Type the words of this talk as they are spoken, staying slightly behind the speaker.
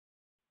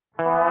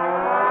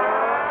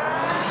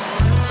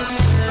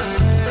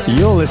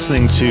You're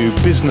listening to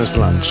Business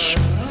Lunch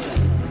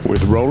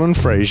with Roland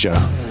Frasier.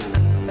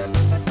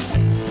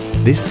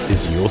 This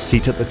is your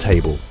seat at the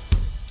table.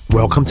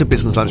 Welcome to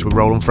Business Lunch with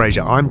Roland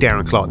Frasier. I'm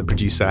Darren Clark, the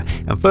producer,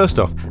 and first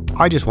off,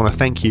 I just want to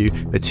thank you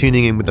for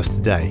tuning in with us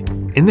today.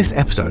 In this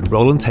episode,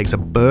 Roland takes a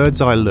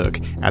bird's eye look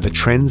at the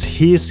trends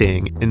he is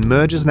seeing in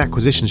mergers and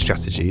acquisition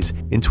strategies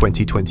in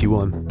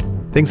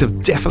 2021. Things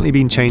have definitely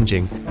been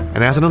changing,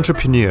 and as an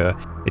entrepreneur,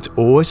 it's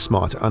always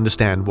smart to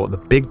understand what the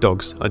big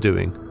dogs are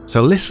doing.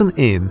 So listen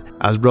in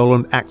as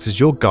Roland acts as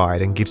your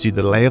guide and gives you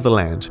the lay of the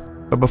land.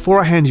 But before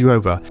I hand you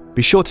over,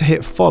 be sure to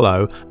hit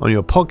follow on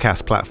your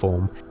podcast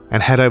platform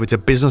and head over to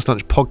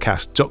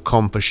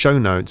businesslunchpodcast.com for show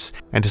notes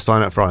and to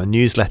sign up for our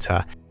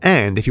newsletter.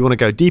 And if you want to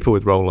go deeper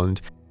with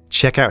Roland,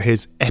 check out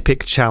his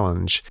Epic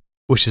Challenge,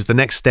 which is the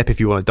next step if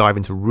you want to dive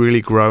into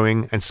really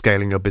growing and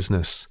scaling your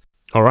business.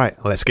 All right,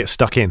 let's get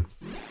stuck in.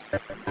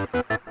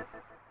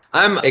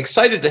 I'm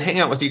excited to hang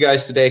out with you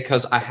guys today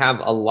because I have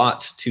a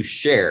lot to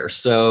share.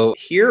 So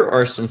here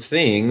are some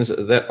things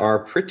that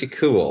are pretty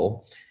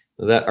cool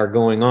that are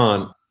going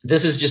on.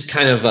 This is just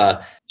kind of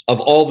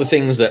all the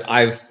things that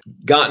I've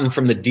gotten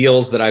from the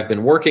deals that I've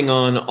been working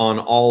on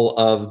all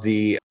of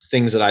the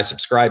things that I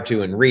subscribe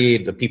to and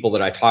read, the people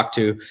that I talk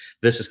to.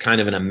 This is kind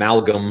of an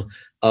amalgam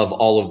of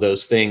all of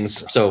those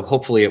things. So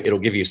hopefully it'll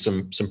give you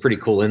some pretty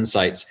cool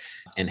insights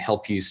and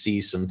help you see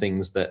some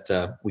things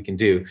that we can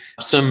do.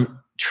 Some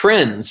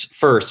trends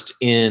first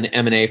in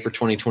M&A for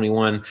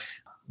 2021.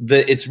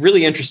 It's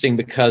really interesting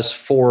because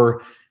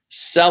for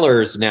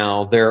sellers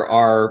now, there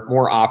are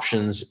more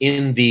options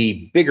in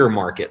the bigger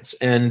markets.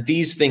 And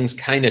these things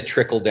kind of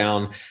trickle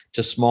down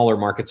to smaller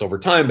markets over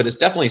time, but it's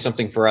definitely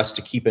something for us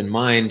to keep in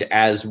mind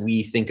as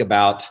we think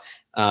about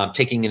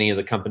taking any of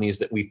the companies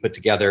that we've put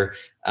together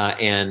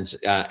and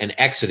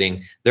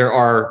exiting. There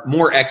are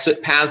more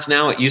exit paths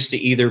now. It used to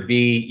either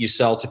be you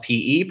sell to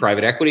PE,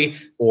 private equity,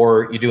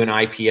 or you do an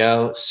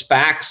IPO.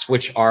 SPACs,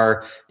 which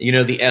are,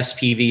 the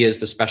SPV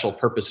is the special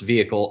purpose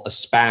vehicle. A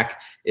SPAC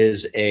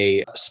is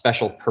a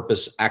special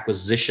purpose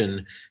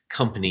acquisition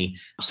company.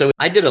 So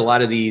I did a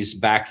lot of these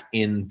back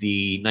in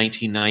the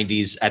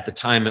 1990s. At the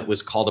time, it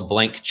was called a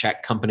blank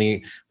check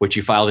company, which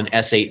you filed an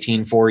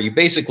S-18 for. You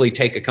basically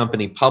take a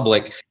company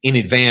public in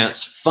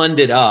advance, fund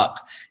it up,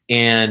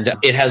 and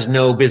it has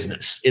no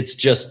business. It's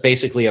just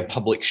basically a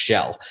public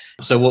shell.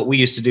 So what we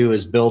used to do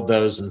is build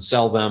those and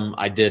sell them.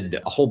 I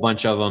did a whole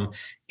bunch of them.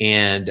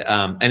 And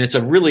it's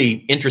a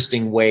really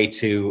interesting way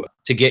to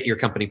get your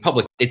company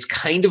public. It's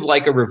kind of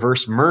like a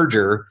reverse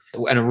merger.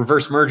 And a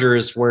reverse merger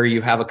is where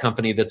you have a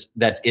company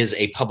that is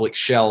a public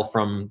shell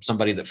from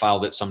somebody that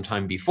filed it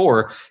sometime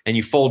before, and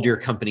you fold your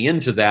company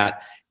into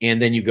that. And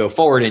then you go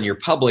forward and you're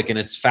public, and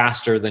it's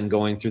faster than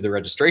going through the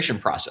registration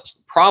process.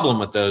 The problem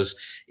with those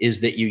is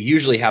that you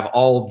usually have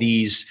all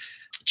these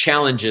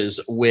challenges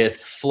with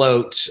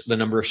float, the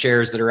number of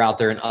shares that are out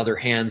there in other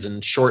hands,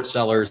 and short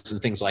sellers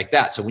and things like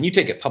that. So when you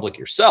take it public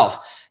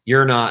yourself,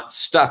 you're not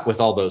stuck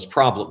with all those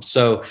problems.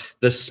 So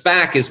the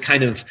SPAC is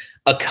kind of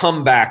a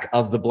comeback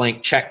of the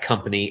blank check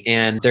company.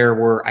 And there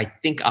were, I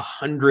think,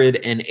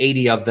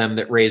 180 of them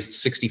that raised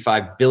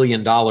 $65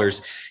 billion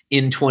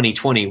in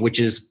 2020, which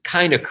is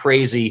kind of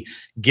crazy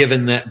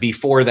given that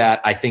before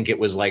that, I think it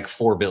was like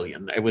 4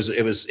 billion.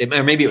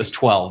 Maybe it was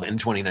 12 in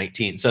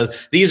 2019. So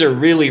these are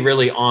really,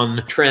 really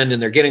on trend,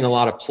 and they're getting a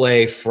lot of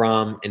play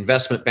from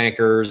investment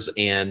bankers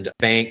and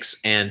banks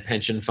and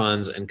pension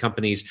funds and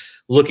companies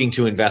looking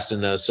to invest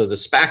in those. So the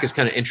SPAC is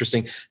kind of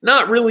interesting.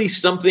 Not really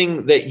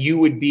something that you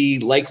would be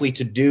likely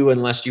to do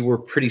unless you were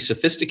pretty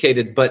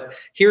sophisticated, but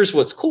here's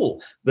what's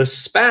cool. The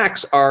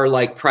SPACs are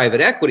like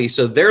private equity,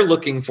 so they're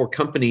looking for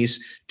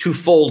companies to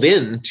fold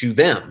into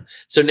them.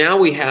 So now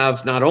we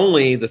have not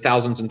only the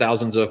thousands and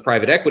thousands of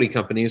private equity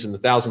companies and the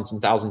thousands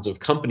and thousands of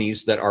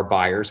companies that are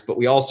buyers, but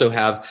we also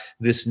have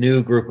this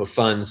new group of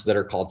funds that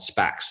are called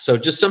SPACs. So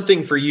just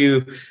something for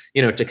you,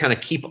 to kind of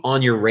keep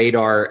on your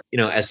radar,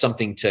 as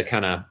something to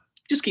kind of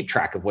just keep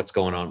track of what's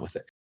going on with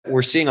it.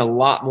 We're seeing a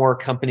lot more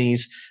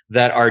companies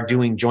that are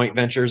doing joint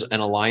ventures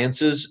and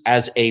alliances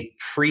as a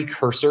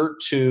precursor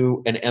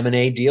to an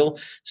M&A deal.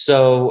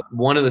 So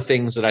one of the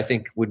things that I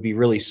think would be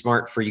really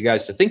smart for you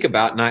guys to think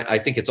about, and I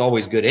think it's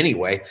always good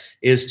anyway,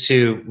 is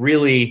to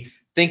really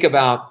think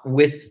about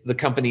with the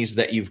companies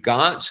that you've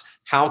got,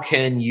 how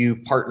can you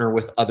partner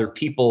with other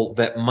people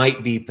that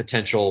might be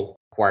potential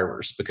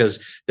acquirers?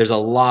 Because there's a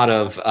lot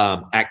of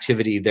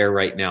activity there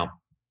right now.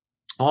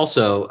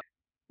 Also,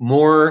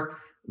 more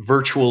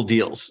virtual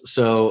deals.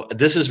 So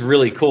this is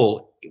really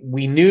cool.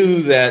 We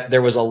knew that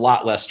there was a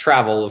lot less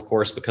travel, of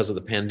course, because of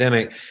the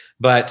pandemic,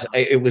 but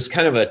it was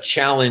kind of a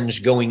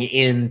challenge going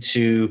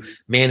into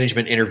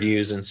management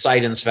interviews and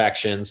site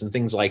inspections and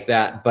things like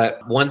that.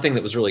 But one thing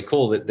that was really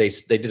cool that they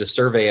did a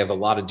survey of a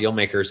lot of deal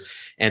makers,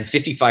 and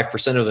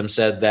 55% of them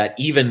said that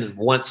even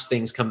once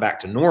things come back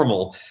to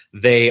normal,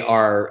 they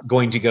are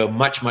going to go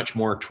much, much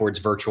more towards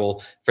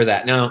virtual for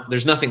that. Now,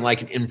 there's nothing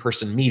like an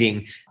in-person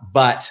meeting,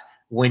 but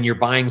when you're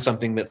buying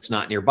something that's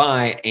not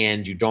nearby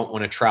and you don't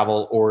want to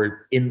travel,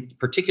 or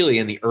particularly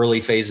in the early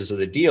phases of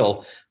the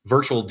deal,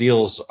 virtual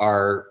deals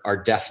are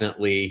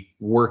definitely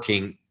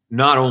working,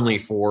 not only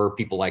for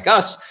people like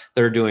us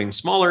that are doing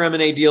smaller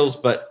M&A deals,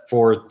 but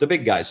for the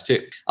big guys too.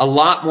 A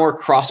lot more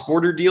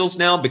cross-border deals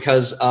now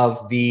because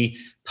of the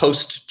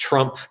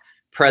post-Trump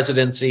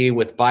presidency,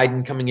 with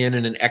Biden coming in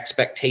and an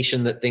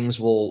expectation that things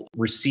will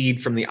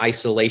recede from the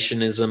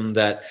isolationism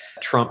that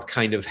Trump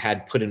kind of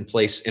had put in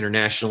place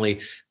internationally.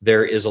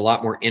 There is a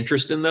lot more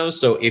interest in those.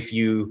 So if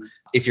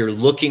you're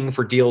looking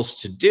for deals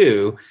to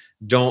do,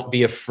 don't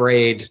be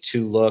afraid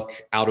to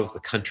look out of the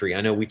country.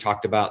 I know we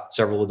talked about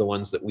several of the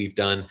ones that we've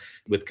done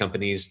with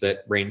companies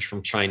that range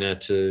from China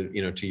to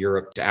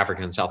Europe to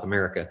Africa and South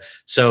America.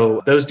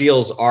 So those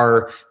deals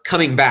are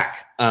coming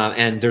back,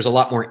 and there's a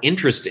lot more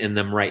interest in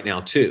them right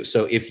now too.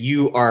 So if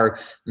you are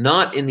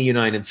not in the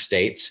United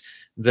States,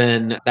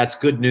 then that's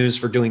good news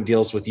for doing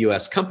deals with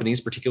US companies,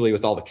 particularly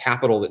with all the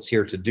capital that's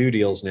here to do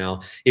deals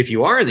now. If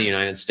you are in the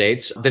United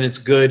States, then it's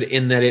good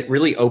in that it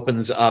really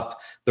opens up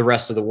the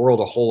rest of the world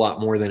a whole lot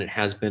more than it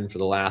has been for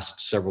the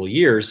last several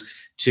years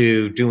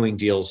to doing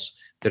deals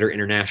that are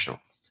international.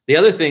 The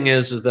other thing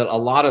is that a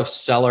lot of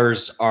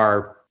sellers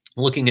are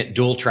looking at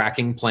dual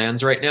tracking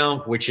plans right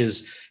now, which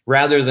is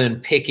rather than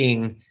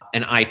picking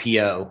an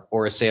IPO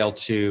or a sale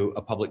to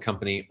a public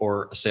company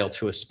or a sale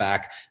to a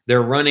SPAC,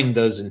 they're running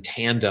those in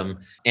tandem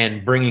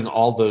and bringing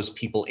all those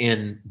people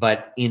in,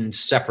 but in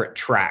separate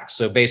tracks.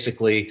 So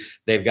basically,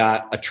 they've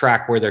got a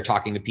track where they're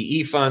talking to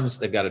PE funds,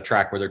 they've got a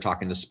track where they're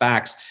talking to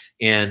SPACs,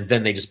 and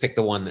then they just pick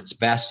the one that's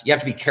best. You have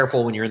to be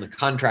careful when you're in the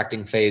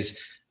contracting phase,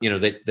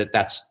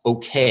 that's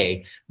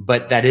okay,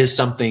 but that is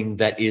something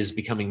that is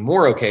becoming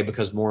more okay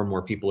because more and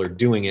more people are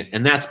doing it.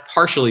 And that's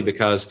partially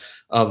because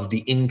of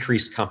the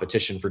increased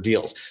competition for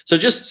deals. So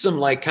just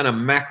some kind of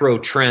macro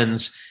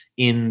trends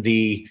in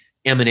the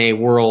M&A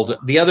world.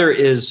 The other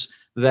is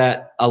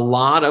that a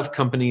lot of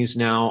companies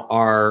now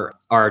are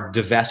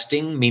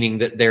divesting, meaning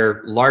that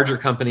they're larger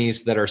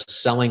companies that are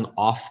selling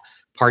off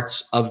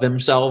parts of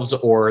themselves,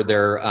 or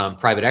their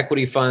private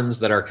equity funds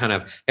that are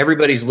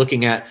everybody's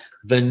looking at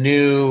the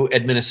new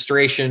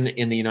administration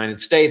in the United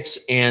States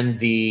and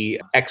the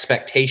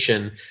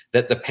expectation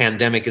that the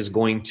pandemic is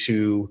going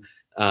to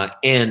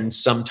end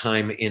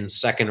sometime in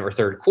second or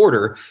third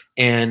quarter,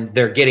 and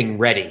they're getting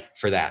ready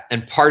for that.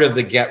 And part of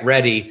the get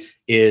ready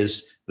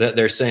is that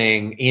they're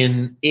saying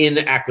in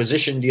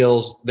acquisition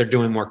deals, they're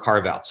doing more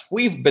carve-outs.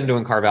 We've been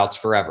doing carve-outs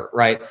forever,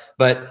 right?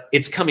 But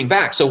it's coming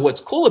back. So what's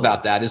cool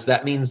about that is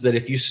that means that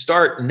if you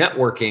start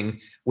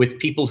networking with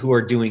people who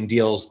are doing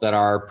deals that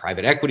are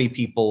private equity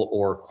people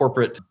or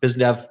corporate biz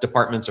dev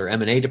departments or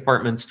M&A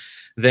departments,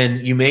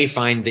 then you may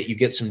find that you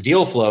get some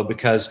deal flow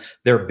because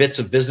there are bits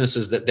of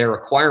businesses that they're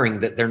acquiring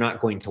that they're not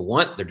going to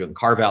want. They're doing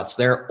carve-outs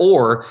there,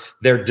 or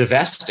they're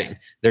divesting.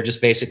 They're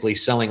just basically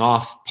selling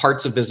off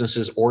parts of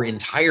businesses or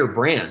entire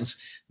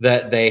brands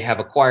that they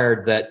have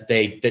acquired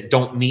that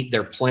don't meet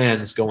their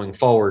plans going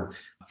forward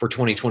for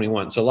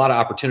 2021. So a lot of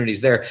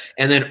opportunities there.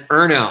 And then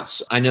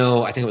earnouts.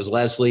 I think it was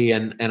Leslie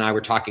and I were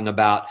talking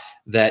about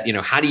that,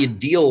 how do you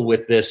deal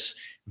with this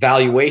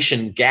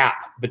valuation gap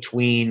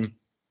between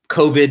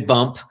COVID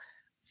bump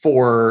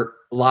for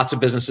lots of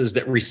businesses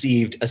that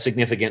received a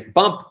significant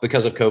bump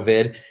because of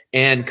COVID,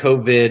 and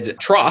COVID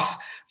trough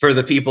for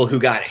the people who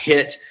got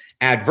hit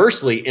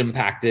adversely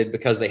impacted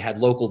because they had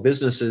local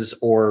businesses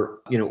or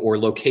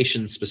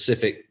location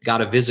specific, got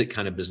to visit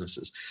kind of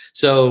businesses.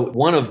 So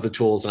one of the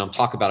tools, and I'll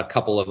talk about a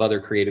couple of other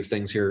creative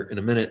things here in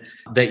a minute,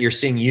 that you're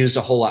seeing used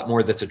a whole lot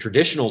more that's a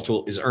traditional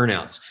tool is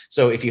earnouts.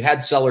 So if you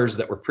had sellers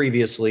that were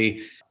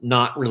previously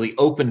not really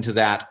open to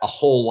that, a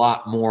whole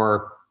lot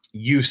more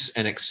use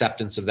and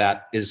acceptance of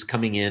that is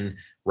coming in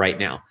right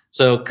now.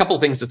 So a couple of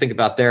things to think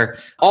about there.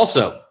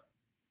 Also,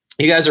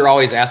 you guys are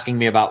always asking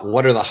me about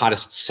what are the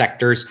hottest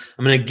sectors.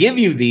 I'm going to give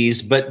you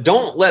these, but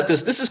don't let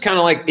this is kind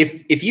of like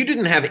if you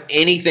didn't have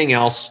anything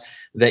else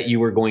that you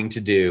were going to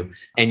do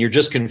and you're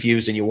just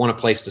confused and you want a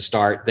place to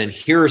start, then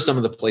here are some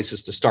of the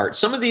places to start.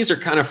 Some of these are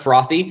kind of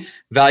frothy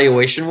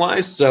valuation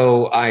wise.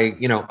 So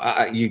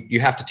you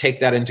have to take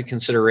that into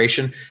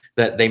consideration,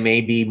 that they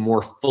may be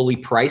more fully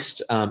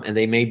priced and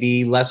they may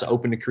be less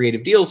open to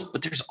creative deals,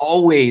 but there's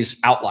always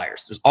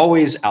outliers.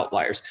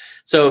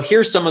 So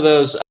here's some of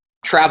those.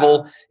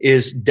 Travel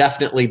is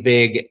definitely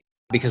big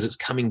because it's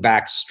coming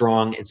back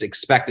strong. It's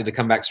expected to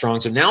come back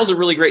strong. So now's a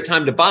really great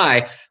time to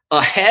buy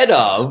ahead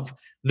of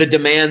the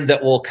demand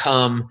that will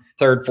come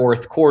third,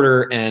 fourth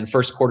quarter and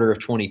first quarter of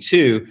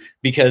 22,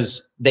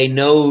 because they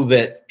know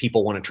that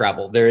people want to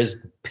travel. There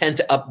is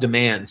pent up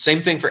demand.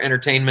 Same thing for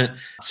entertainment.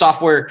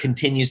 Software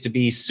continues to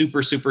be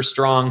super, super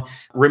strong.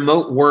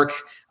 Remote work.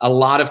 A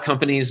lot of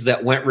companies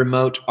that went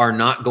remote are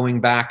not going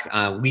back.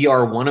 We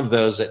are one of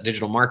those at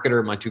Digital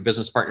Marketer, my two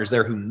business partners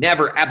there, who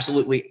never,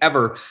 absolutely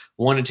ever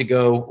wanted to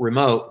go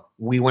remote.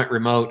 We went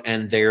remote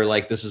and they're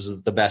like, this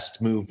is the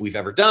best move we've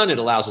ever done. It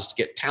allows us to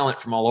get talent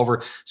from all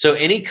over. So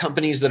any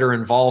companies that are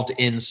involved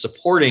in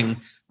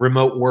supporting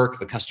remote work,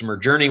 the customer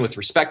journey with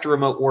respect to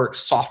remote work,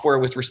 software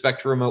with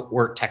respect to remote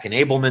work, tech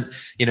enablement,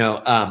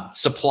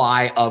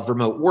 supply of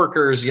remote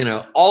workers,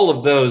 all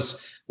of those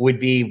would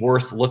be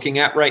worth looking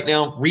at right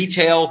now.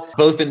 Retail,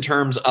 both in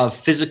terms of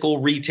physical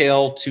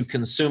retail to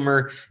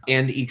consumer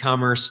and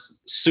e-commerce,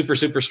 super,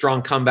 super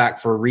strong comeback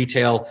for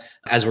retail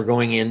as we're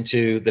going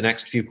into the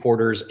next few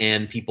quarters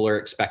and people are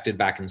expected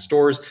back in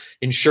stores.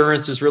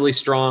 Insurance is really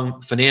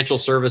strong. Financial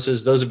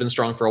services, those have been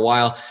strong for a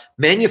while.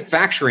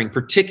 Manufacturing,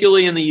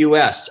 particularly in the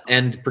US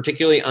and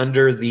particularly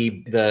under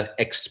the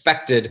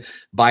expected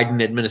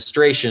Biden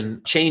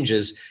administration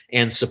changes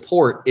and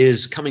support,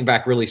 is coming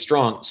back really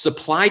strong.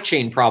 Supply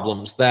chain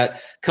problems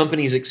that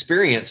companies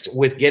experienced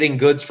with getting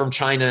goods from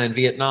China and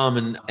Vietnam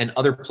and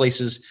other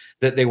places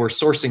that they were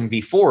sourcing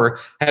before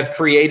have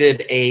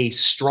created a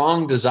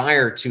strong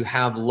desire to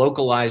have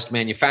localized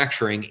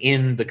manufacturing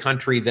in the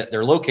country that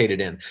they're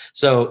located in.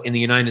 So in the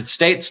United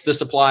States,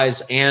 this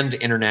applies, and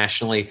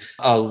internationally,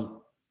 a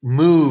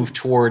move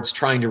towards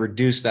trying to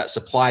reduce that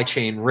supply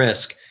chain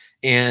risk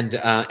and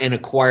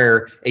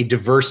acquire a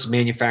diverse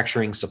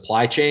manufacturing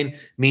supply chain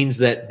means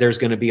that there's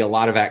going to be a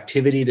lot of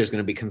activity. There's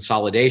going to be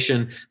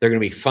consolidation. There are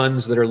going to be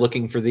funds that are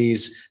looking for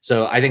these.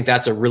 So I think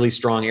that's a really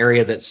strong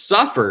area that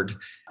suffered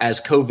as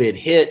COVID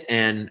hit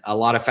and a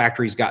lot of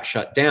factories got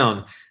shut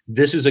down.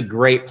 This is a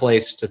great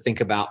place to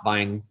think about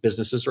buying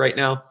businesses right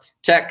now.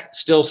 Tech,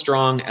 still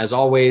strong as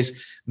always.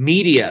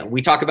 Media,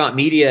 we talk about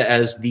media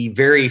as the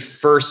very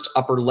first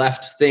upper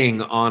left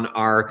thing on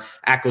our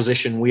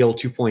acquisition wheel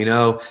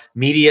 2.0.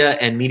 Media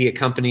and media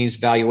companies'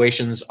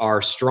 valuations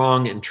are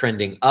strong and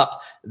trending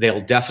up.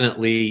 They'll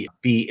definitely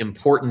be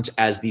important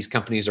as these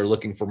companies are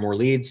looking for more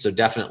leads. So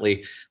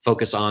definitely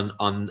focus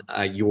on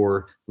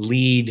your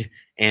lead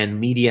and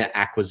media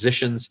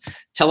acquisitions.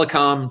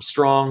 Telecom,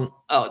 strong,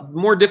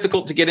 more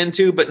difficult to get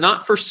into, but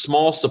not for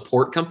small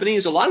support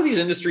companies. A lot of these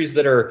industries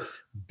that are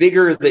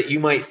bigger that you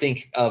might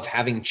think of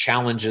having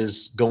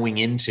challenges going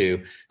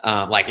into,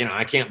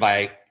 I can't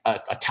buy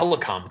a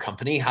telecom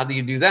company. How do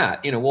you do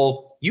that?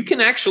 Well, you can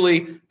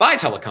actually buy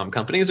telecom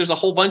companies. There's a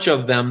whole bunch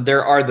of them.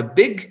 There are the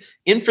big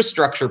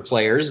infrastructure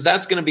players.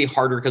 That's going to be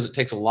harder because it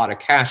takes a lot of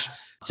cash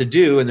to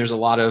do, and there's a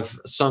lot of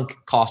sunk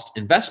cost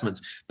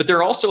investments. But there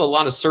are also a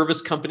lot of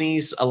service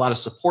companies, a lot of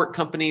support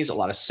companies, a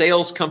lot of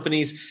sales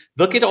companies.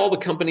 Look at all the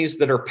companies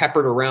that are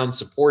peppered around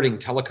supporting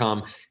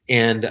telecom,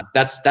 and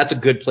that's a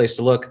good place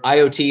to look.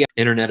 IoT,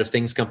 Internet of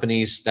Things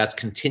companies, that's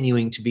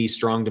continuing to be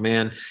strong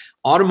demand.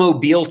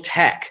 Automobile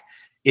tech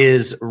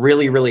is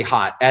really, really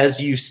hot.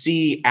 As you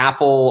see,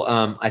 Apple,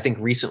 I think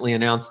recently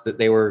announced that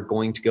they were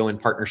going to go in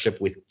partnership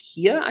with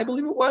Kia, I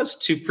believe it was,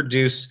 to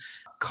produce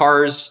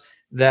cars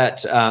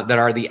that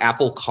are the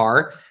Apple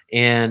Car.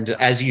 And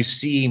as you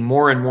see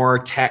more and more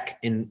tech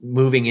in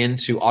moving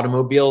into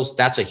automobiles,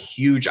 that's a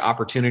huge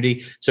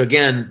opportunity. So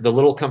again, the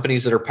little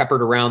companies that are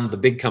peppered around the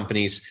big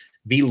companies,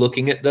 be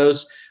looking at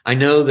those. I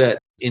know that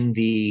in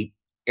the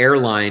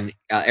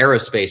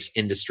aerospace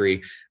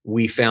industry,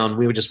 we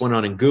just went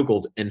on and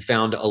Googled and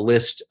found a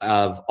list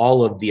of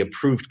all of the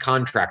approved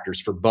contractors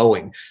for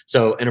Boeing.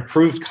 So an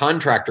approved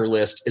contractor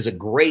list is a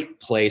great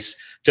place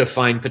to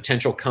find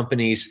potential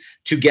companies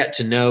to get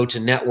to know, to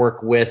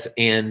network with,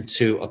 and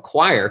to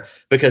acquire,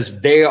 because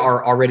they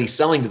are already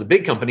selling to the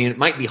big company. And it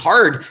might be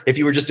hard if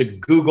you were just to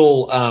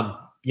Google,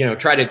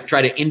 try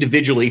to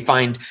individually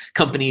find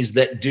companies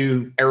that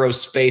do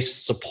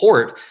aerospace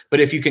support. But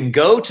if you can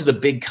go to the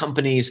big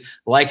companies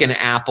like an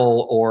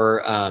Apple or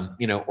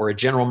a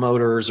General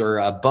Motors or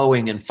a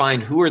Boeing and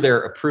find who are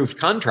their approved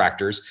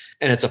contractors,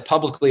 and it's a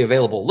publicly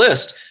available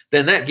list,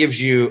 then that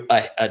gives you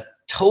a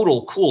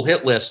total cool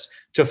hit list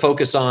to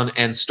focus on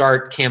and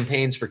start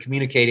campaigns for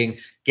communicating,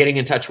 getting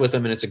in touch with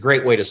them. And it's a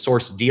great way to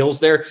source deals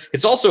there.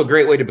 It's also a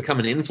great way to become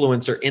an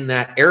influencer in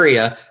that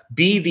area,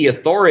 be the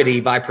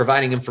authority by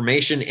providing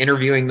information,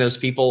 interviewing those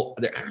people.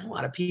 There are a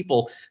lot of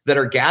people that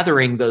are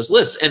gathering those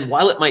lists. And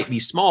while it might be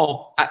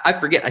small, I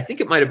forget, I think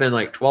it might've been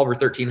like 12 or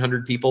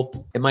 1,300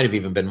 people. It might've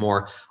even been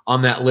more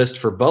on that list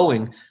for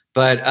Boeing.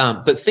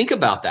 But think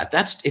about that.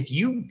 That's if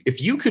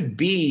you could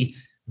be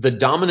the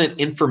dominant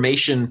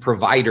information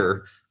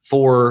provider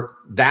for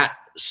that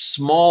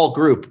small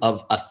group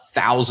of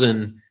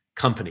 1,000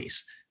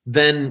 companies,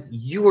 then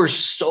you are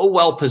so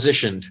well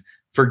positioned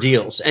for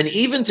deals, and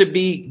even to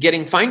be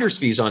getting finder's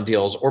fees on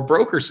deals or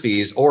broker's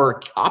fees,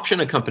 or option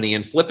a company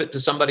and flip it to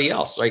somebody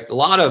else. Like, a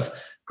lot of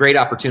great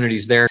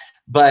opportunities there.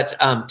 But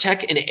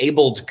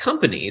tech-enabled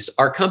companies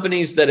are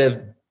companies that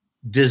have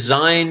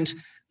designed,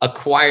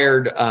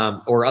 acquired,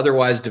 or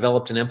otherwise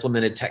developed and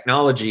implemented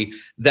technology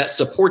that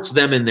supports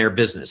them in their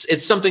business.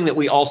 It's something that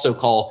we also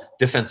call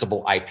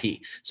defensible IP.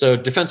 So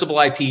defensible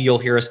IP, you'll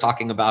hear us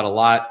talking about a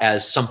lot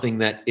as something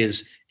that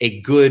is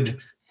a good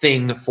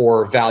thing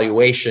for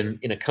valuation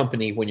in a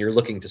company when you're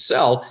looking to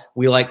sell.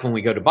 We like, when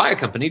we go to buy a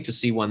company, to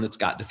see one that's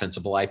got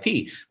defensible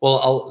IP.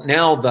 Well,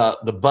 now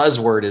the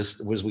buzzword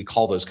is, as we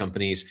call those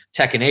companies,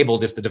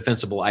 tech-enabled if the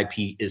defensible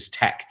IP is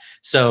tech.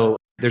 So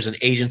there's an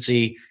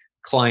agency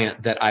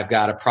client that I've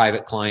got a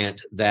private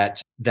client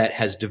that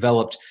has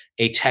developed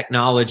a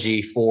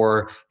technology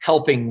for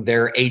helping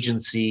their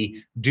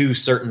agency do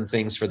certain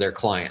things for their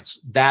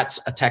clients. That's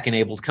a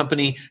tech-enabled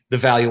company. The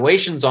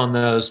valuations on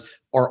those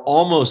are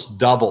almost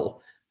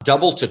double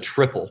to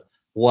triple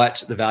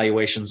what the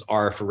valuations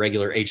are for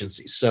regular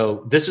agencies.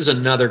 So this is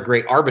another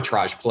great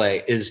arbitrage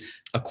play, is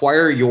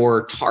acquire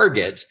your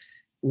target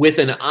with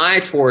an eye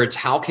towards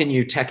how can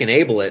you tech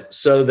enable it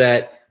so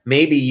that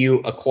maybe you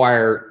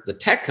acquire the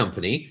tech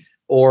company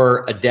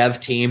or a dev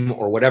team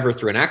or whatever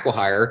through an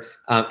acqui-hire,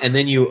 and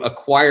then you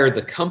acquire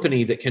the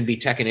company that can be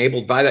tech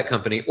enabled by that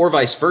company, or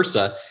vice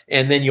versa,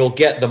 and then you'll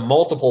get the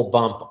multiple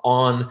bump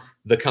on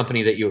the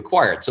company that you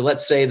acquired. So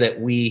let's say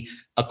that we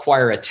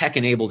acquire a tech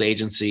enabled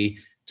agency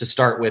to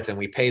start with and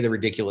we pay the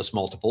ridiculous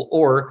multiple,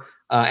 or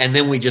and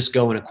then we just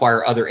go and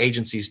acquire other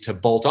agencies to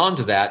bolt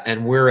onto that,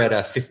 and we're at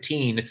a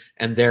 15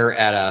 and they're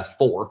at a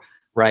 4,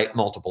 right,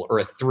 multiple, or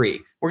a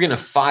 3. We're going to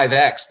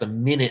 5x the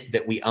minute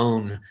that we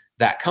own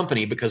that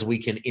company because we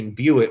can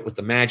imbue it with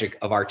the magic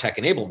of our tech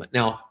enablement.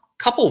 Now,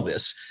 couple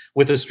this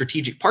with a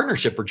strategic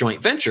partnership or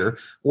joint venture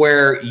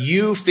where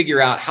you figure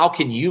out how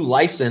can you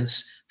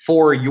license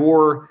for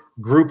your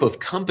group of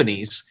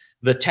companies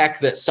the tech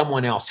that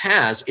someone else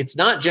has. It's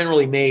not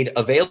generally made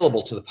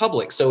available to the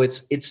public, so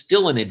it's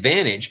still an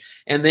advantage.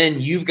 And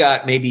then you've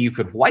got, maybe you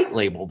could white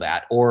label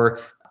that or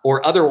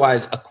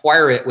otherwise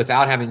acquire it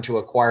without having to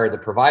acquire the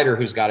provider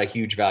who's got a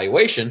huge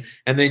valuation.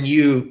 And then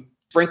you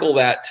sprinkle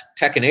that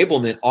tech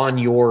enablement on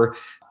your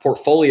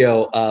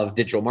portfolio of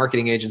digital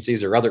marketing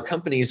agencies or other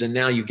companies, and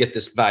now you get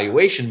this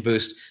valuation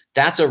boost.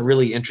 That's a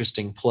really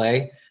interesting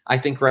play, I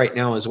think, right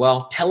now as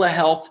well.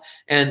 Telehealth,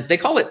 and they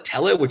call it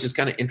tele, which is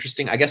kind of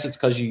interesting. I guess it's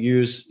because you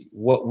use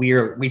what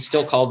we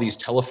still call these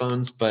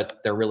telephones, but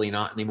they're really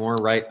not anymore,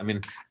 right? I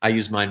mean, I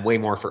use mine way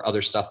more for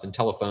other stuff than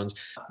telephones.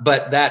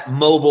 But that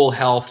mobile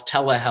health,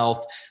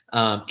 telehealth,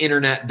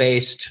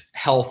 internet-based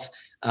health,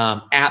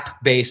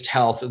 app-based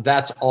health,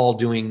 that's all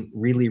doing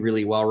really,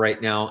 really well right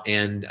now.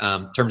 And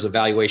in terms of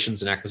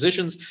valuations and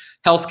acquisitions,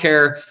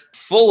 healthcare,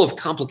 full of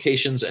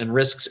complications and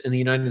risks in the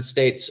United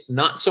States,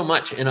 not so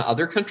much in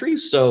other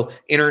countries. So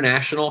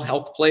international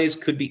health plays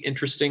could be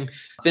interesting.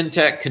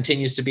 FinTech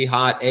continues to be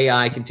hot.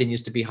 AI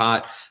continues to be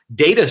hot.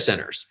 Data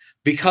centers,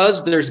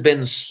 because there's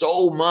been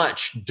so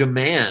much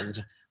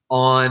demand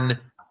on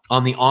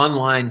the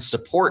online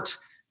support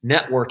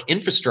network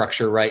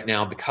infrastructure right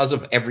now because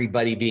of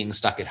everybody being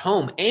stuck at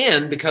home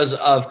and because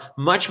of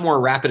much more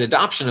rapid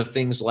adoption of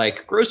things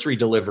like grocery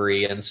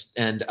delivery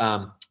and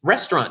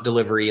restaurant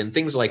delivery and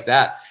things like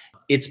that.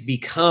 It's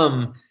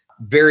become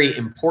very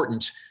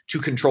important to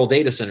control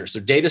data centers. So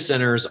data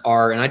centers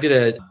are, and I think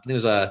it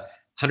was a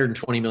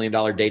 $120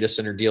 million data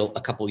center deal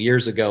a couple of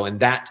years ago, and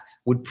that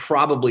would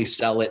probably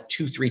sell at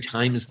 2-3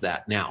 times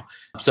that now.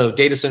 So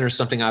data center is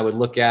something I would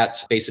look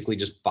at, basically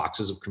just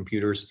boxes of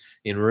computers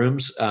in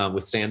rooms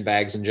with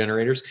sandbags and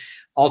generators.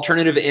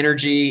 Alternative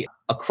energy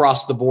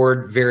across the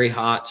board, very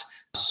hot.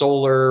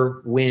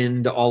 Solar,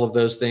 wind, all of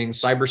those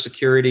things.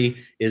 Cybersecurity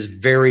is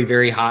very,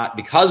 very hot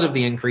because of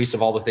the increase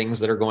of all the things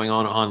that are going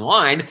on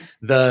online.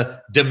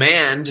 The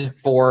demand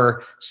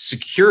for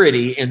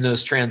security in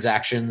those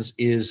transactions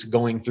is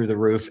going through the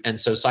roof. And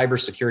so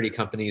cybersecurity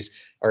companies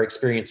are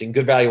experiencing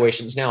good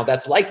valuations now.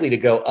 That's likely to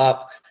go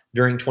up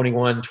during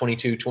 21,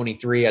 22,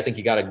 23. I think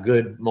you got a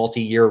good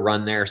multi-year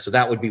run there. So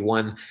that would be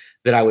one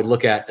that I would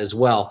look at as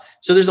well.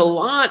 So there's a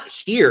lot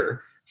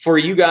here for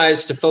you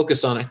guys to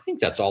focus on. I think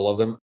that's all of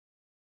them.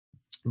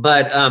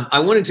 But I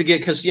wanted to get,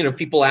 because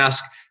people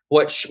ask,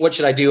 what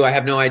should I do? I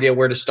have no idea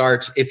where to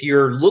start. If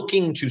you're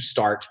looking to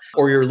start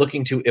or you're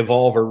looking to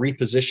evolve or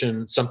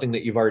reposition something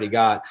that you've already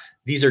got,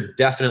 these are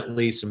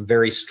definitely some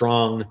very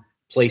strong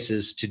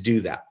places to do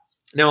that.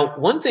 Now,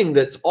 one thing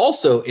that's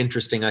also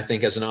interesting, I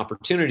think, as an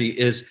opportunity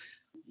is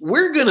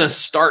we're going to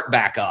start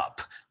back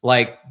up.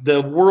 Like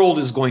the world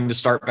is going to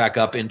start back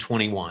up in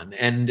 21,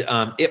 and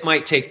it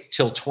might take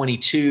till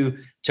 22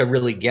 to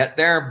really get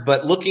there.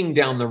 But looking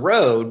down the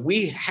road,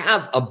 we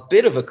have a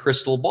bit of a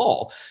crystal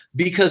ball,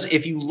 because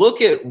if you look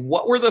at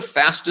what were the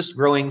fastest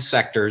growing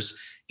sectors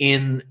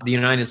in the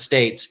United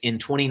States in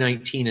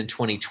 2019 and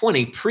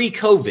 2020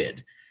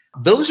 pre-COVID,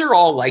 those are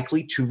all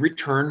likely to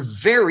return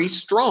very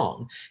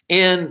strong.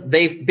 And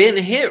they've been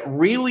hit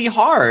really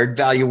hard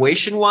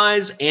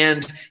valuation-wise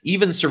and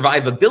even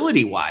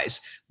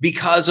survivability-wise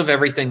because of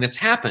everything that's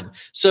happened.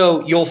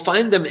 So you'll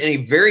find them in a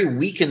very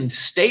weakened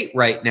state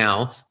right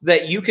now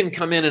that you can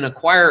come in and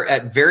acquire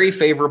at very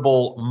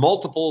favorable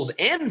multiples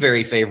and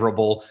very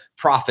favorable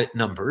profit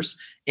numbers.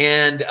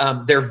 And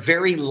they're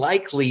very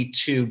likely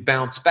to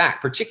bounce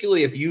back,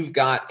 particularly if you've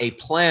got a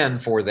plan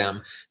for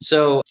them.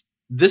 So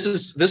this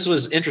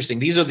was interesting.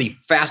 These are the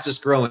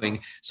fastest growing.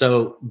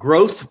 So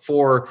growth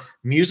for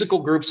musical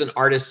groups and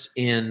artists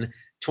in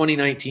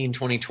 2019,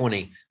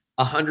 2020,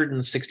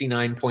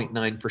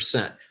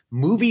 169.9%.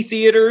 Movie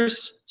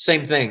theaters,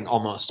 same thing,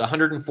 almost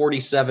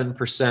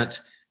 147%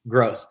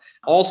 growth.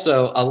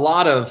 Also, a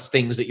lot of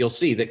things that you'll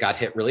see that got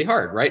hit really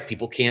hard, right?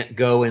 People can't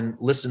go and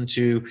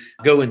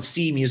go and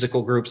see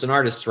musical groups and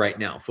artists right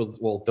now.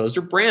 Well, those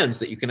are brands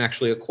that you can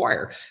actually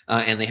acquire.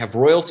 And they have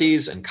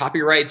royalties and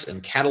copyrights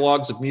and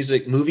catalogs of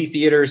music. Movie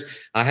theaters.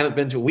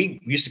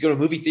 We used to go to a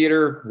movie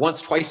theater once,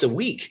 twice a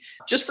week,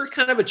 just for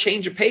kind of a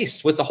change of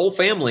pace with the whole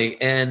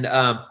family and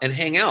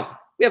hang out.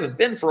 We haven't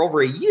been for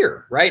over a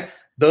year, right?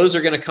 Those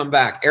are going to come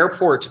back.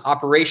 Airport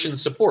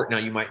operations support. Now,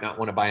 you might not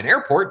want to buy an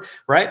airport,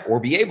 right? Or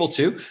be able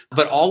to,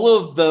 but all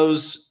of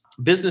those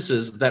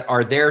businesses that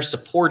are there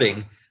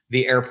supporting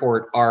the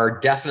airport are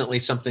definitely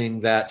something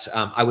that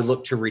I would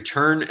look to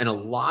return. And a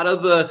lot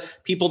of the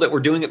people that were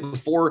doing it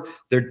before,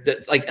 they're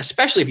like,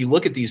 especially if you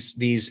look at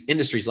these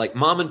industries like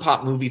mom and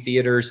pop movie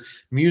theaters,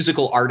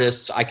 musical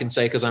artists, I can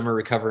say, because I'm a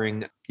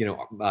recovering,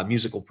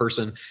 musical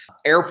person,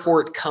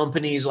 airport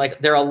companies,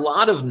 like there are a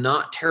lot of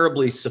not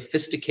terribly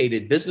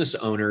sophisticated business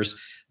owners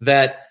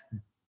that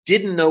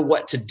didn't know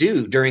what to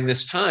do during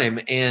this time.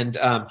 And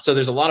so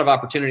there's a lot of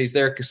opportunities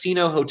there.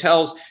 Casino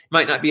hotels,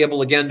 might not be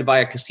able again to buy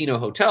a casino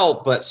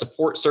hotel, but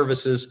support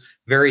services,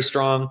 very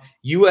strong.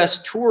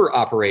 US tour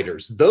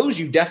operators, those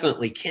you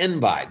definitely can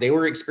buy. They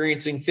were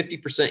experiencing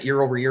 50%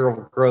 year over year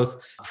over growth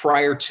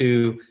prior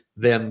to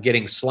them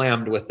getting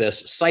slammed with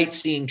this.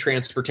 Sightseeing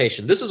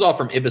transportation. This is all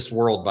from Ibis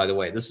World, by the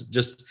way. This is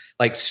just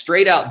like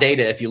straight out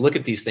data. If you look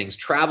at these things,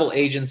 travel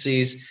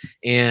agencies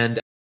and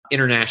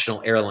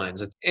international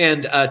airlines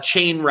and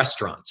chain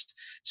restaurants.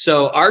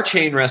 So our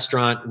chain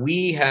restaurant,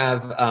 we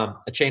have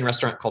a chain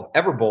restaurant called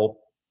Everbowl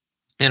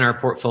in our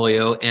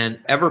portfolio, and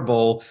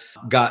Everbowl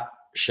got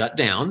shut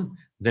down.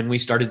 Then we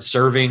started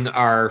serving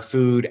our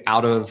food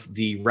out of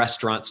the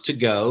restaurants to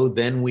go.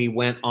 Then we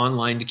went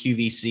online to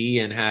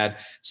QVC and had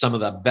some of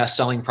the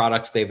best-selling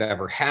products they've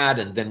ever had.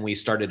 And then we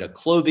started a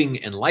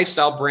clothing and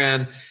lifestyle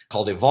brand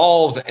called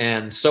Evolve,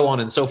 and so on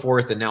and so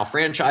forth. And now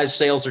franchise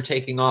sales are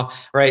taking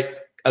off, right?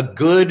 A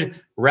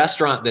good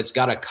restaurant that's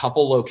got a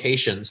couple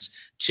locations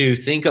to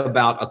think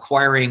about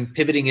acquiring,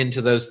 pivoting into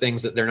those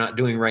things that they're not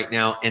doing right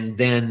now, and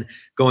then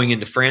going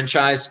into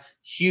franchise.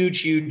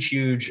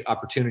 Huge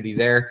opportunity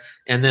there.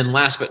 And then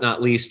last but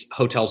not least,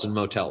 hotels and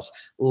motels.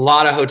 A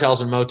lot of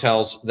hotels and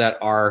motels that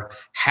are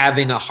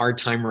having a hard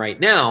time right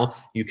now,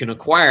 you can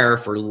acquire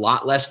for a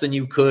lot less than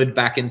you could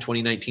back in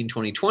 2019,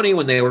 2020,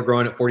 when they were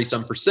growing at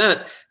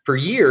 40% per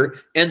year,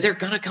 and they're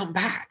going to come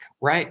back,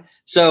 right?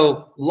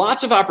 So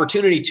lots of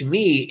opportunity to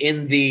me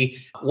in the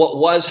what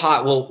was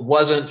hot,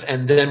 wasn't,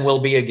 and then will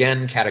be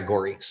again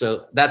category.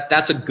 So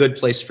that's a good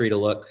place for you to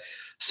look.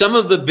 Some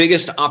of the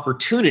biggest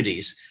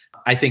opportunities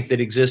I think that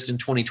exist in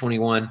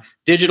 2021,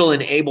 digital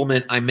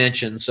enablement I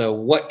mentioned. So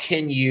what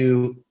can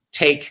you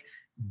take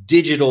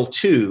digital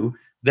to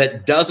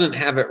that doesn't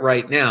have it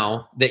right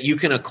now that you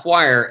can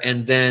acquire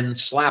and then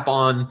slap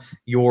on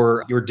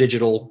your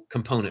digital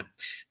component?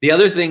 The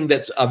other thing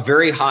that's a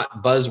very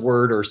hot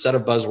buzzword or set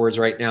of buzzwords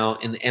right now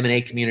in the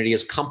M&A community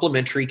is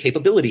complementary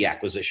capability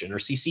acquisition, or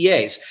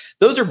CCAs.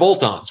 Those are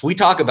bolt-ons. We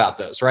talk about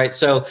those, right?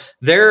 So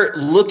they're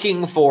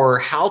looking for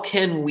how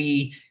can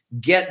we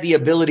get the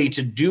ability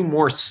to do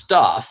more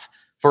stuff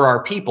for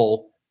our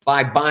people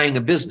by buying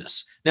a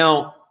business.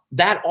 Now,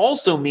 that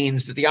also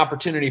means that the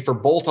opportunity for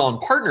bolt-on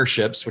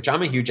partnerships, which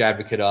I'm a huge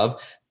advocate of,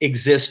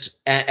 exist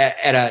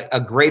at a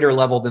greater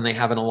level than they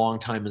have in a long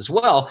time as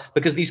well,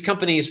 because these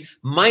companies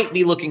might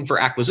be looking for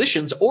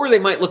acquisitions or they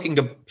might looking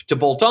to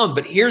bolt on.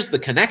 But here's the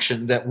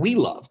connection that we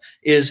love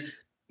is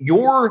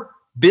your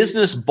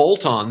business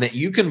bolt-on that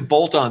you can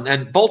bolt on.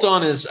 And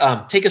bolt-on is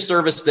take a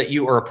service that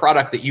you or a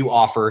product that you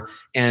offer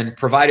and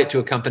provide it to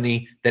a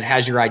company that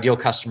has your ideal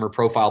customer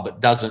profile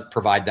but doesn't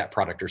provide that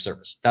product or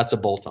service. That's a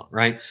bolt-on,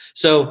 right?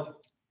 So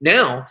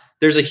now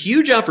there's a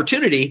huge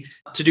opportunity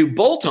to do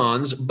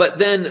bolt-ons, but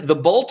then the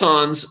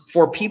bolt-ons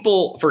for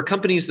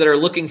companies that are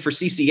looking for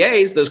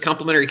CCAs, those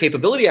complementary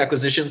capability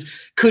acquisitions,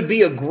 could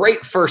be a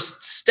great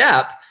first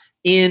step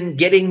in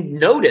getting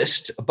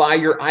noticed by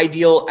your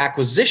ideal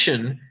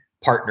acquisition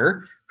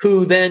partner,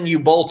 who then you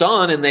bolt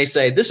on and they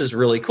say, this is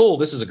really cool.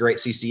 This is a great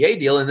CCA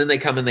deal. And then they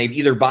come and they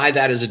either buy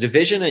that as a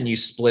division and you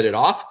split it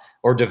off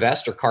or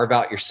divest or carve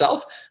out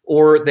yourself,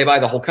 or they buy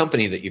the whole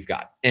company that you've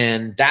got.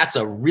 And that's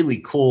a really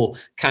cool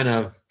kind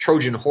of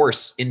Trojan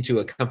horse into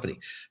a company.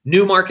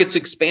 New markets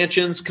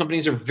expansions.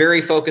 Companies are very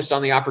focused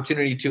on the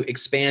opportunity to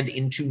expand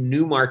into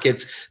new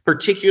markets,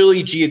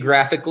 particularly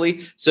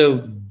geographically.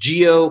 So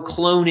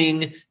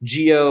geo-cloning,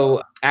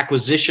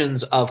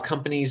 geo-acquisitions of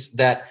companies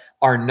that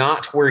are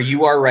not where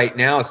you are right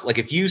now.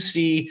 If you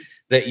see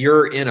that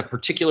you're in a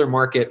particular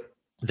market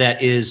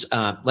that is,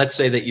 let's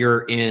say that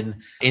you're in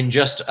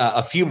just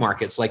a few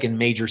markets, like in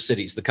major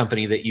cities, the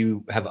company that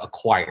you have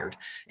acquired,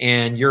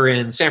 and you're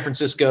in San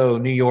Francisco,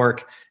 New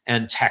York,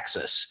 and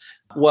Texas.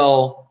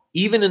 Well,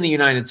 even in the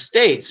United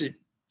States,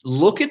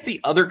 look at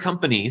the other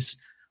companies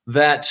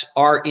that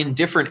are in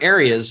different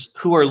areas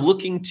who are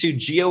looking to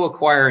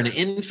geo-acquire and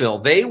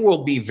infill. They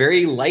will be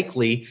very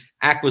likely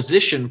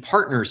acquisition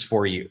partners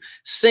for you.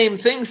 Same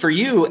thing for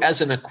you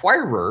as an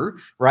acquirer,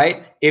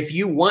 right? If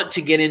you want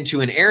to get into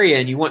an area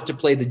and you want to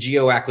play the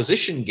geo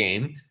acquisition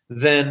game,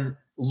 then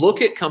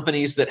look at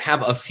companies that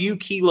have a few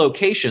key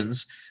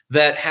locations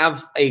that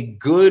have a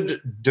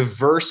good,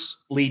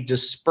 diversely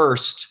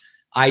dispersed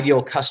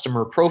ideal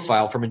customer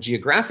profile from a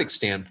geographic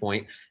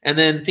standpoint, and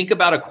then think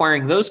about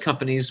acquiring those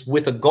companies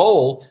with a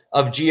goal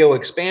of geo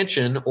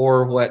expansion,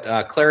 or what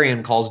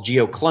Clarion calls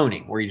geo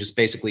cloning, where you just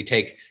basically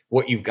take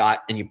what you've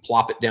got and you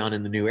plop it down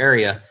in the new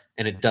area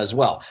and it does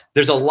well.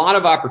 There's a lot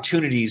of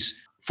opportunities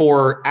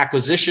for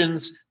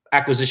acquisitions,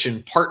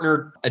 acquisition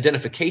partner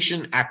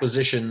identification,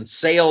 acquisition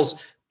sales,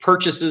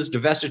 purchases,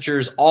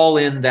 divestitures, all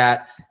in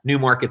that new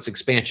markets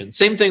expansion.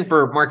 Same thing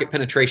for market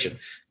penetration.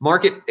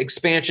 Market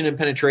expansion and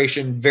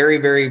penetration, very,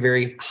 very,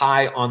 very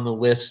high on the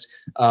list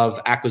of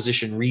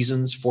acquisition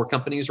reasons for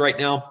companies right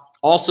now.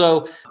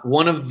 Also,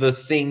 one of the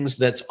things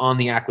that's on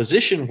the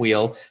acquisition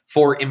wheel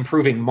for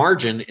improving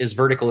margin is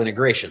vertical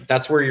integration.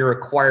 That's where you're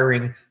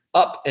acquiring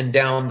up and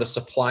down the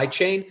supply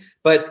chain,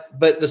 but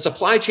the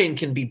supply chain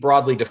can be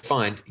broadly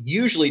defined.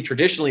 Usually,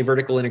 traditionally,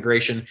 vertical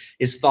integration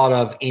is thought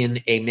of in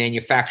a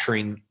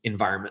manufacturing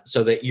environment,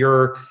 so that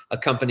you're a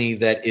company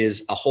that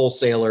is a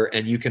wholesaler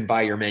and you can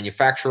buy your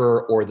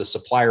manufacturer or the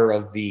supplier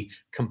of the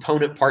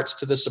component parts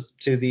to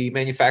the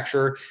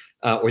manufacturer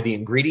or the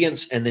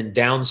ingredients, and then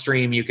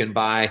downstream you can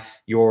buy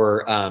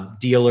your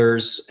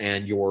dealers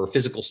and your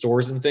physical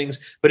stores and things.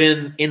 But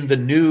in the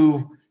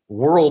new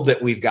world that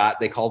we've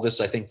got, they call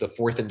this, I think, the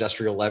fourth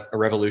industrial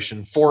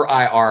revolution.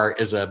 4IR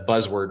is a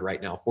buzzword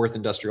right now. Fourth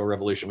industrial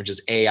revolution, which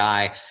is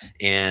AI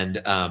and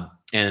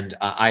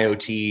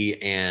IoT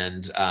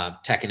and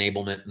tech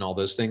enablement and all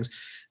those things.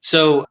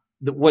 So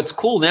what's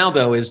cool now,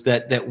 though, is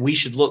that we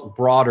should look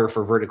broader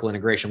for vertical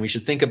integration. We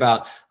should think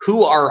about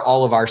who are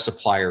all of our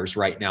suppliers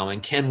right now,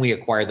 and can we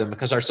acquire them?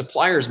 Because our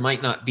suppliers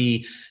might not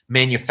be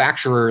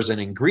manufacturers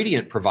and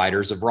ingredient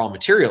providers of raw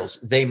materials.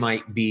 They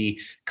might be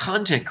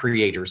content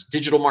creators,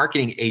 digital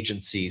marketing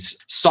agencies,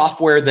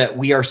 software that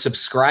we are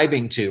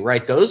subscribing to,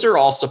 right? Those are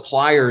all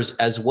suppliers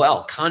as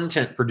well,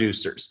 content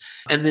producers.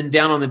 And then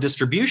down on the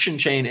distribution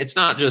chain, it's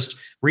not just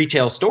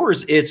retail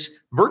stores, it's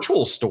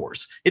virtual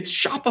stores, it's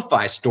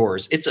Shopify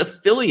stores, it's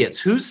affiliates.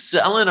 Who's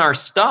selling our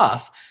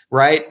stuff,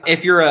 right?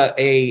 If you're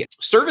a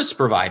service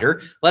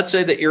provider, let's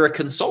say that you're a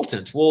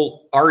consultant.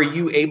 Well, are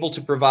you able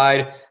to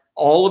provide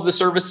all of the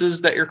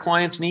services that your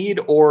clients need,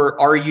 or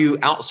are you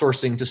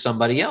outsourcing to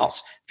somebody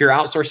else? If you're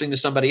outsourcing to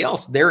somebody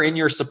else, they're in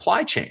your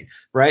supply chain,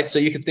 right? So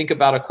you can think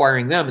about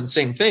acquiring them. And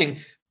same thing,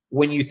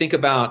 when you think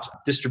about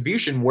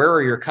distribution, where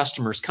are your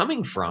customers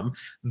coming from?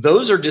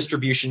 Those are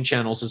distribution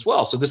channels as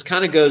well. So this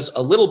kind of goes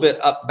a little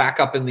bit back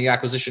up in the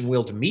acquisition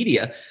wheel to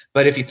media.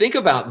 But if you think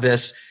about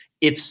this,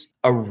 it's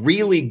a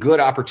really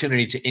good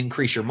opportunity to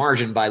increase your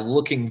margin by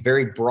looking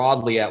very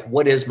broadly at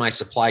what is my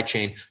supply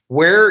chain?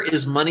 Where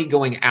is money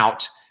going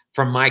out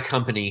from my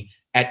company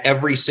at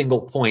every single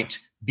point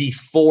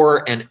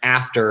before and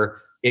after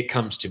it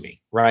comes to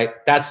me, right?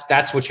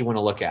 That's what you want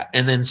to look at.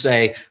 And then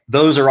say,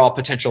 those are all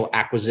potential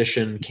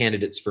acquisition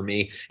candidates for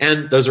me.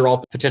 And those are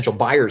all potential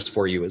buyers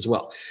for you as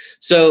well.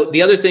 So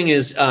the other thing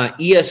is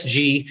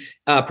ESG,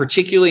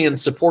 particularly in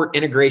support,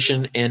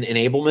 integration, and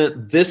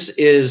enablement. This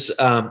is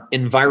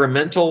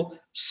environmental,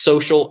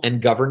 social,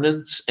 and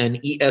governance.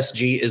 And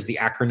ESG is the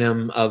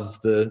acronym of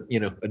the,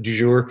 du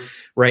jour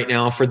right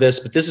now for this.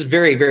 But this is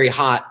very, very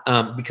hot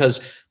because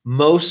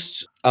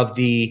most of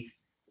the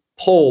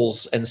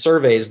polls and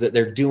surveys that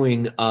they're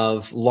doing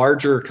of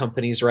larger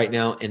companies right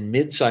now and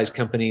mid-sized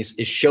companies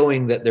is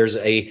showing that there's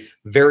a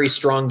very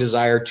strong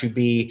desire to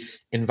be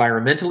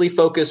environmentally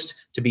focused,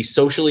 to be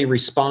socially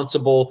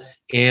responsible,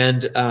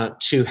 and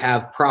to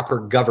have proper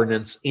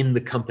governance in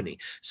the company.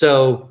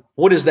 So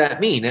what does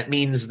that mean? It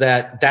means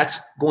that that's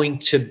going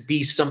to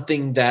be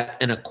something that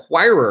an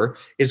acquirer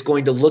is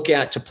going to look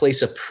at to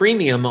place a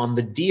premium on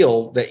the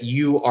deal that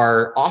you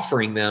are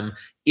offering them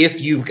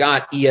if you've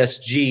got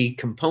ESG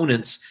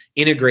components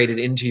integrated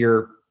into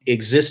your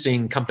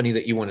existing company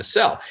that you want to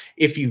sell.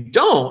 If you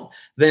don't,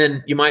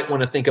 then you might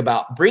want to think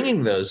about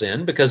bringing those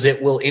in, because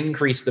it will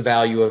increase the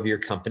value of your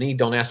company.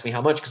 Don't ask me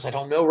how much, because I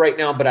don't know right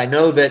now, but I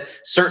know that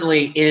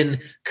certainly in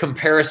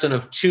comparison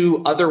of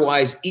two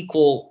otherwise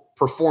equal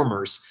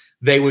performers,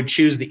 they would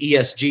choose the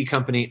ESG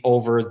company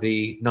over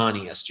the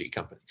non-ESG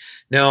company.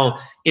 Now,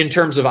 in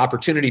terms of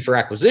opportunity for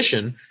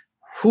acquisition,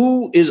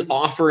 who is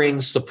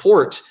offering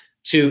support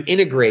to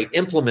integrate,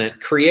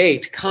 implement,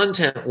 create,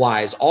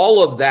 content-wise,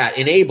 all of that,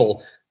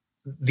 enable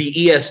the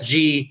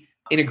ESG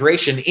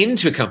integration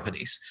into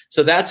companies?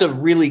 So that's a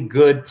really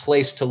good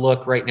place to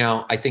look right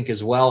now, I think,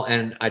 as well.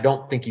 And I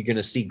don't think you're going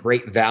to see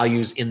great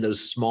values in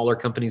those smaller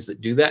companies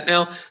that do that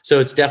now. So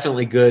it's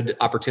definitely good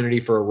opportunity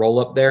for a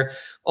roll-up there.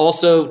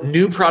 Also,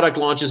 new product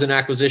launches and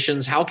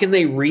acquisitions. How can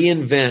they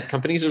reinvent?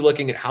 Companies are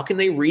looking at how can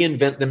they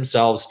reinvent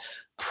themselves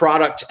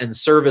product and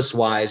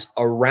service-wise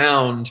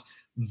around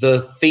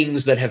the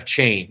things that have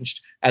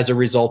changed as a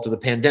result of the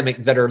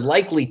pandemic that are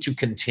likely to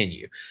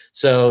continue.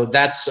 So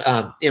that's,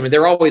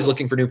 they're always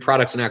looking for new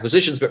products and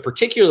acquisitions, but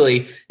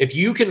particularly if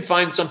you can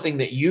find something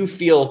that you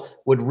feel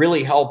would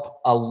really help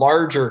a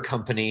larger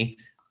company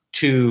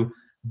to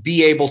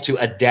be able to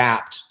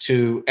adapt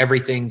to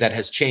everything that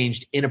has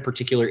changed in a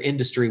particular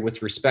industry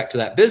with respect to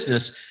that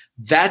business,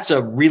 that's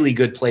a really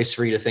good place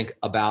for you to think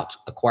about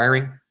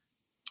acquiring.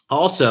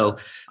 Also,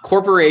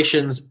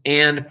 corporations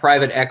and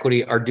private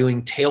equity are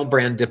doing tail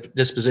brand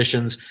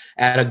dispositions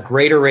at a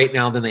greater rate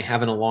now than they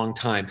have in a long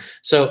time.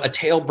 So a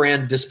tail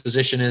brand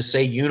disposition is,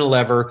 say,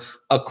 Unilever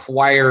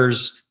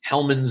acquires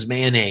Hellmann's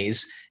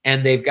mayonnaise,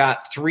 and they've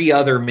got 3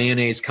 other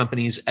mayonnaise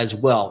companies as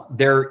well.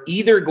 They're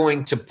either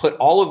going to put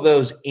all of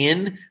those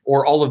in,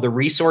 or all of the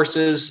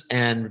resources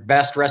and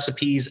best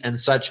recipes and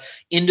such,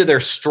 into their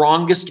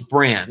strongest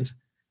brand.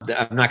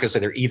 I'm not going to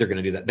say they're either going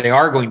to do that. They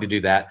are going to do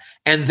that.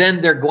 And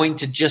then they're going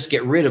to just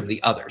get rid of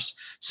the others.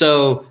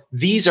 So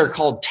these are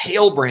called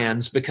tail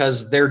brands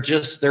because they're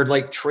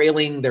like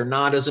trailing. They're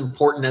not as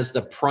important as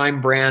the prime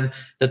brand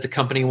that the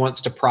company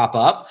wants to prop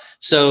up.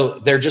 So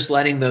they're just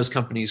letting those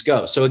companies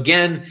go. So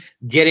again,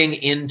 getting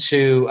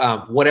into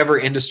whatever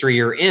industry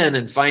you're in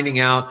and finding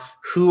out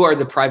who are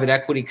the private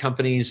equity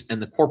companies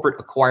and the corporate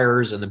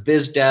acquirers and the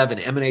biz dev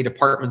and M&A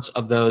departments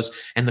of those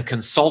and the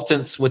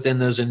consultants within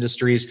those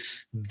industries.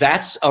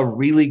 That's a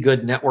really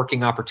good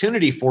networking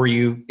opportunity for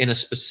you in a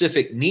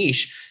specific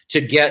niche to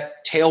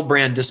get tail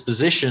brand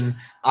disposition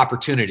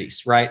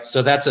opportunities, right?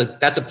 So that's a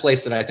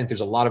place that I think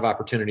there's a lot of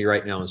opportunity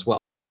right now as well.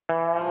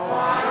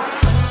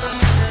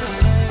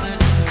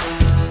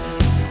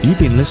 You've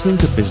been listening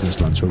to Business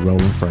Lunch with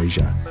Roland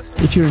Frasier.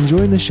 If you're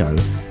enjoying the show,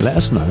 let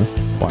us know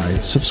by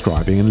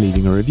subscribing and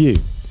leaving a review.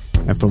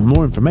 And for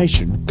more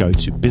information, go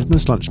to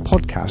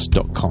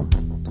businesslunchpodcast.com.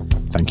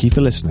 Thank you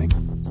for listening.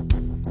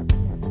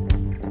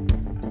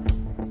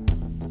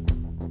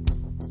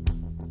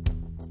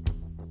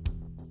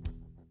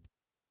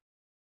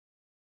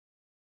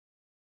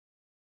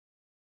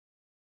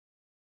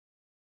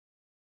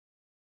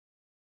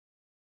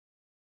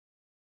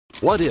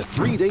 What if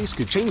 3 days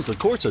could change the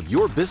course of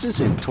your business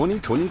in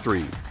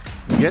 2023?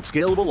 Get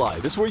Scalable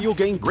Live is where you'll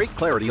gain great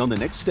clarity on the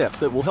next steps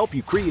that will help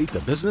you create the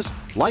business,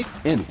 life,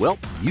 and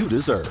wealth you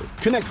deserve.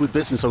 Connect with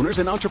business owners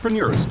and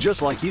entrepreneurs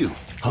just like you,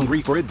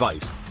 hungry for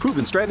advice,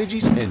 proven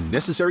strategies, and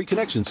necessary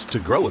connections to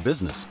grow a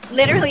business.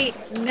 Literally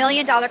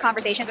million-dollar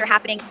conversations are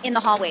happening in the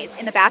hallways,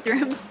 in the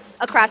bathrooms,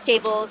 across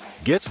tables.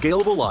 Get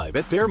Scalable Live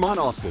at Fairmont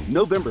Austin,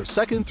 November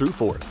 2nd through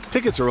 4th.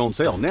 Tickets are on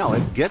sale now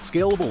at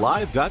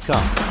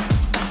getscalablelive.com.